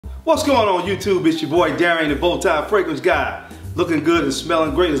What's going on YouTube? It's your boy Darian, the BowTie Fragrance Guy. Looking good and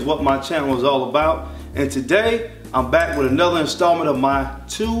smelling great is what my channel is all about. And today, I'm back with another installment of my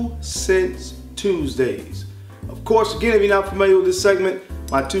 2 Cents Tuesdays. Of course, again, if you're not familiar with this segment,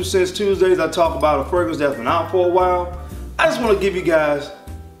 my 2 Cents Tuesdays, I talk about a fragrance that's been out for a while. I just want to give you guys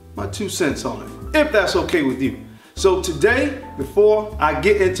my 2 cents on it, if that's okay with you. So today, before I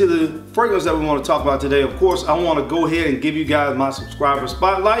get into the fragrance that we want to talk about today, of course, I want to go ahead and give you guys my subscriber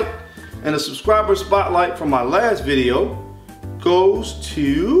spotlight. And the subscriber spotlight from my last video goes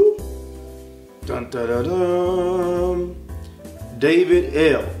to David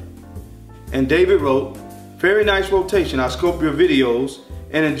L. And David wrote, "Very nice rotation. I scope your videos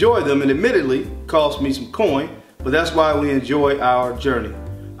and enjoy them, and admittedly cost me some coin, but that's why we enjoy our journey.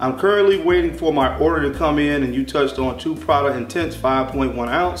 I'm currently waiting for my order to come in, and you touched on 2 Prada Intense 5.1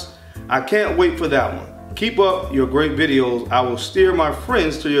 ounce. I can't wait for that one. Keep up your great videos. I will steer my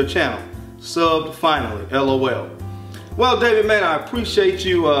friends to your channel. Subbed finally, LOL." Well, David, man, I appreciate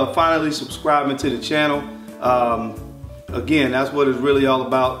you finally subscribing to the channel. Again, that's what it's really all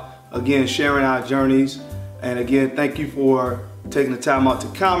about. Again, sharing our journeys. And again, thank you for taking the time out to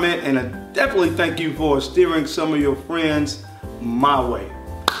comment. And I definitely thank you for steering some of your friends my way.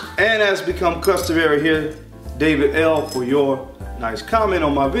 And as become customary here, David L, for your nice comment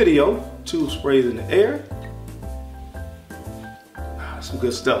on my video, 2 sprays in the air. Some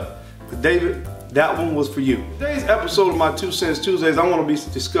good stuff. But David, that one was for you. Today's episode of my 2 Cents Tuesdays, I want to be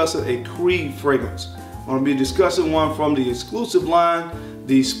discussing a Creed fragrance. I want to be discussing one from the exclusive line,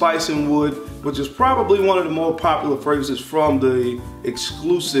 the Spice and Wood, which is probably one of the more popular fragrances from the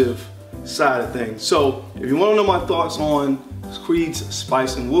exclusive side of things. So if you want to know my thoughts on Creed's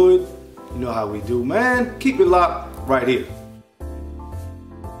Spice and Wood, you know how we do, man. Keep it locked right here.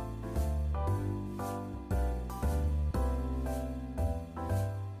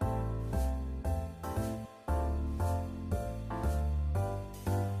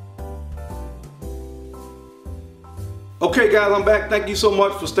 Okay guys, I'm back. Thank you so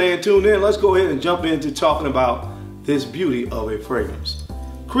much for staying tuned in. Let's go ahead and jump into talking about this beauty of a fragrance.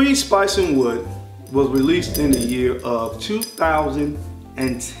 Creed Spice and Wood was released in the year of 2010.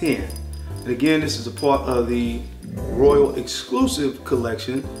 And again, this is a part of the Royal Exclusive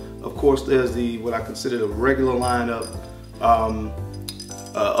collection. Of course, there's the what I consider the regular lineup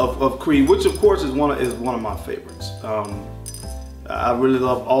of Creed, which of course is one of my favorites. I really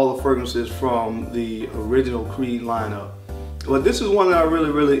love all the fragrances from the original Creed lineup, but this is one that I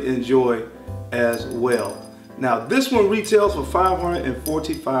really enjoy as well. Now, this one retails for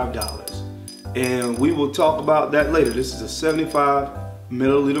 $545. And we will talk about that later. This is a 75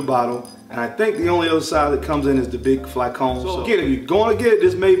 milliliter bottle, and I think the only other side that comes in is the big flacon. So again, if you're going to get it,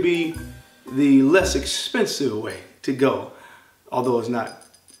 this may be the less expensive way to go, although it's not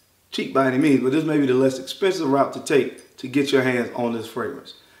cheap by any means, but this may be the less expensive route to take to get your hands on this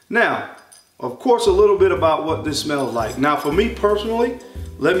fragrance. Now, of course, a little bit about what this smells like. Now, for me personally,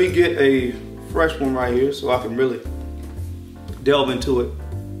 let me get a fresh one right here so I can really delve into it.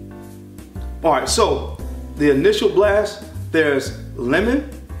 All right, so the initial blast, there's lemon,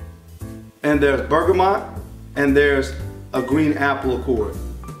 and there's bergamot, and there's a green apple accord.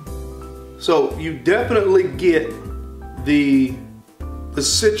 So you definitely get the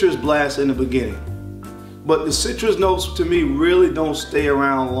citrus blast in the beginning. But the citrus notes to me really don't stay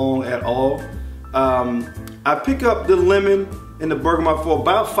around long at all. I pick up the lemon and the bergamot for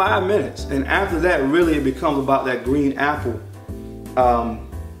about 5 minutes, and after that, really it becomes about that green apple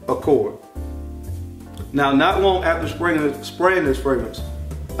accord. Now, not long after spraying this fragrance,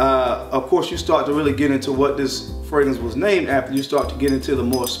 of course, you start to really get into what this fragrance was named after. You start to get into the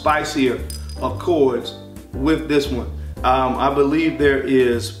more spicier accords with this one. I believe there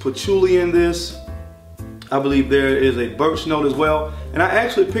is patchouli in this. I believe there is a birch note as well. And I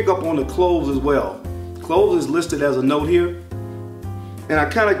actually pick up on the cloves as well. Cloves is listed as a note here. And I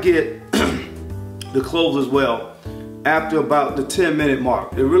kind of get the cloves as well after about the 10-minute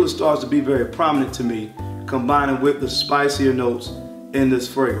mark. It really starts to be very prominent to me, combining with the spicier notes in this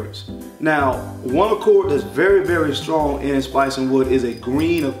fragrance. Now, one accord that's very strong in Spice and Wood is a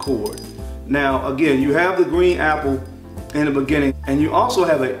green accord. Now, again, you have the green apple in the beginning, and you also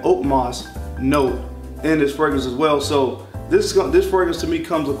have an oak moss note in this fragrance as well. So this fragrance to me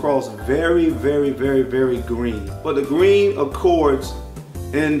comes across very green. But the green accords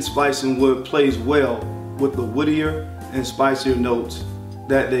in Spice and Wood plays well with the woodier and spicier notes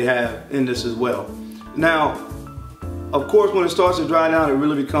that they have in this as well. Now, of course, when it starts to dry down, it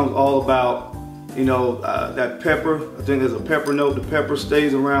really becomes all about, you know, that pepper. I think there's a pepper note. The pepper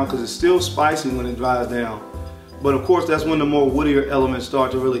stays around because it's still spicy when it dries down. But of course, that's when the more woodier elements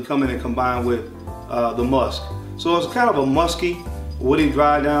start to really come in and combine with the musk. So it's kind of a musky, woody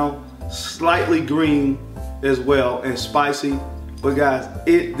dry down, slightly green as well, and spicy. But guys,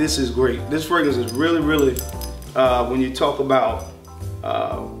 this is great. This fragrance is really, really, when you talk about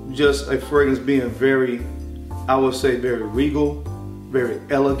just a fragrance being very, I would say very regal, very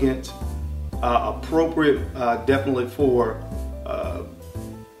elegant, appropriate definitely for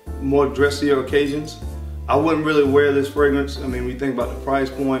more dressier occasions. I wouldn't really wear this fragrance. I mean, when you think about the price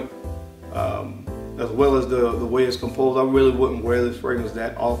point, as well as the way it's composed, I really wouldn't wear this fragrance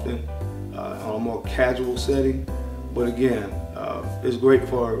that often on a more casual setting. But again, it's great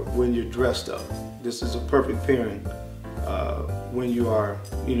for when you're dressed up. This is a perfect pairing when you are,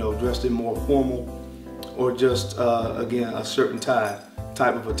 dressed in more formal or just, again, a certain type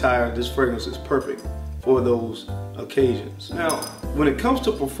of attire. This fragrance is perfect for those occasions. Now, when it comes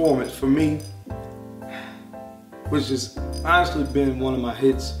to performance, for me, which has honestly been one of my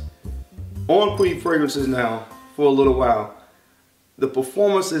hits on Creed fragrances now for a little while, the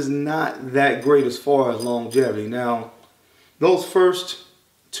performance is not that great as far as longevity. Now, those first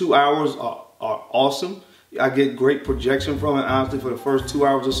 2 hours are awesome. I get great projection from it, honestly, for the first 2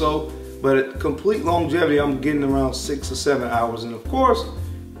 hours or so. But at complete longevity, I'm getting around 6 or 7 hours. And of course,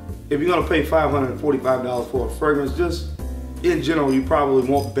 if you're gonna pay $545 for a fragrance, just in general, you probably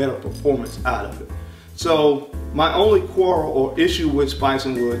want better performance out of it. So my only quarrel or issue with Spice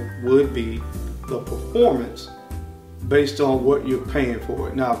and Wood would be the performance based on what you're paying for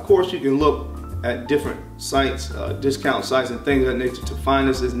it. Now, of course, you can look at different sites, discount sites and things of that nature to find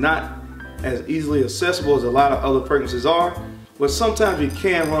this. Is not as easily accessible as a lot of other fragrances are, but sometimes you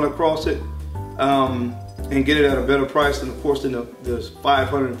can run across it and get it at a better price than, of course, than this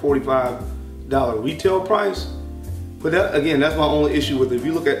 $545 retail price. But that, again, that's my only issue with it. If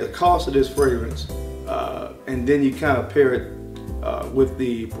you look at the cost of this fragrance and then you kind of pair it with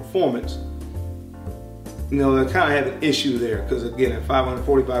the performance, I kind of have an issue there, because again, at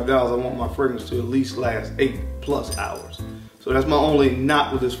 $545, I want my fragrance to at least last 8+ hours. So that's my only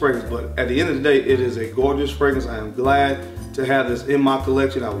knock with this fragrance. But at the end of the day, it is a gorgeous fragrance. I am glad to have this in my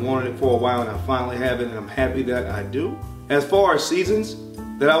collection. I wanted it for a while and I finally have it, and I'm happy that I do. As far as seasons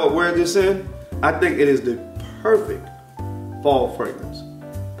that I would wear this in, I think it is the perfect fall fragrance.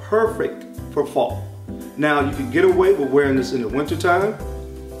 Perfect for fall. Now, you can get away with wearing this in the wintertime,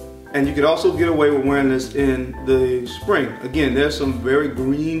 and you could also get away with wearing this in the spring. Again, there's some very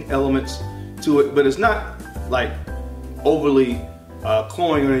green elements to it, but it's not like overly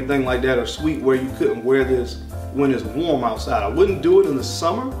cloying or anything like that, or sweet where you couldn't wear this when it's warm outside. I wouldn't do it in the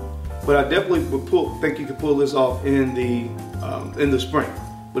summer, but I definitely would think you could pull this off in the spring.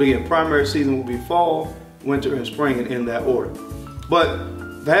 But again, primary season will be fall, winter, and spring, and in that order. But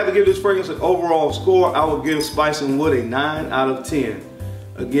if I had to give this fragrance an overall score, I would give Spice and Wood a 9 out of 10.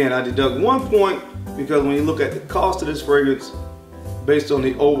 Again, I deduct 1 point because when you look at the cost of this fragrance based on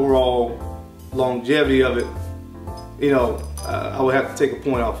the overall longevity of it, I would have to take a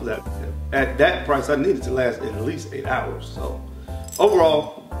point off of that. At that price, I need it to last at least 8 hours. So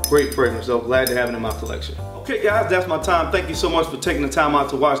overall, great fragrance. So glad to have it in my collection. Okay guys, that's my time. Thank you so much for taking the time out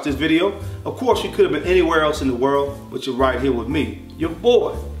to watch this video. Of course, you could have been anywhere else in the world, but you're right here with me, your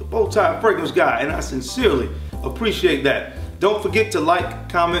boy, the BowTie Fragrance Guy, and I sincerely appreciate that. Don't forget to like,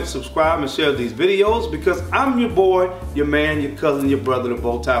 comment, subscribe, and share these videos, because I'm your boy, your man, your cousin, your brother, the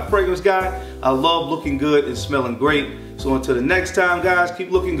BowTie Fragrance Guy. I love looking good and smelling great. So until the next time, guys,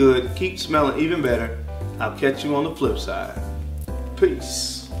 keep looking good, keep smelling even better. I'll catch you on the flip side.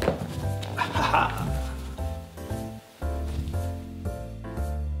 Peace.